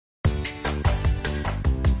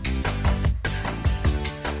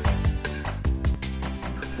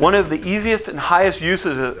One of the easiest and highest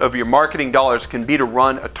uses of your marketing dollars can be to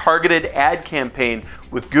run a targeted ad campaign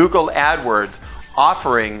with Google Adwords,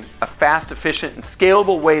 offering a fast, efficient, and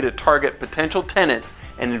scalable way to target potential tenants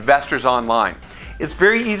and investors online. It's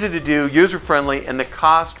very easy to do, user-friendly, and the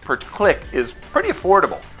cost per click is pretty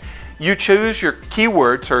affordable. You choose your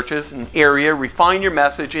keyword searches and area, refine your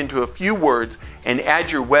message into a few words, and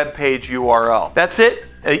add your web page URL. That's it.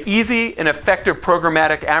 Easy and effective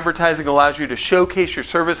programmatic advertising allows you to showcase your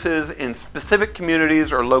services in specific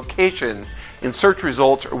communities or locations in search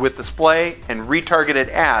results or with display and retargeted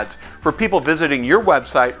ads for people visiting your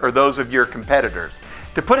website or those of your competitors.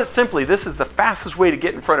 To put it simply, this is the fastest way to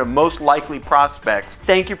get in front of most likely prospects.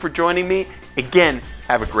 Thank you for joining me. Again,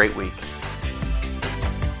 have a great week.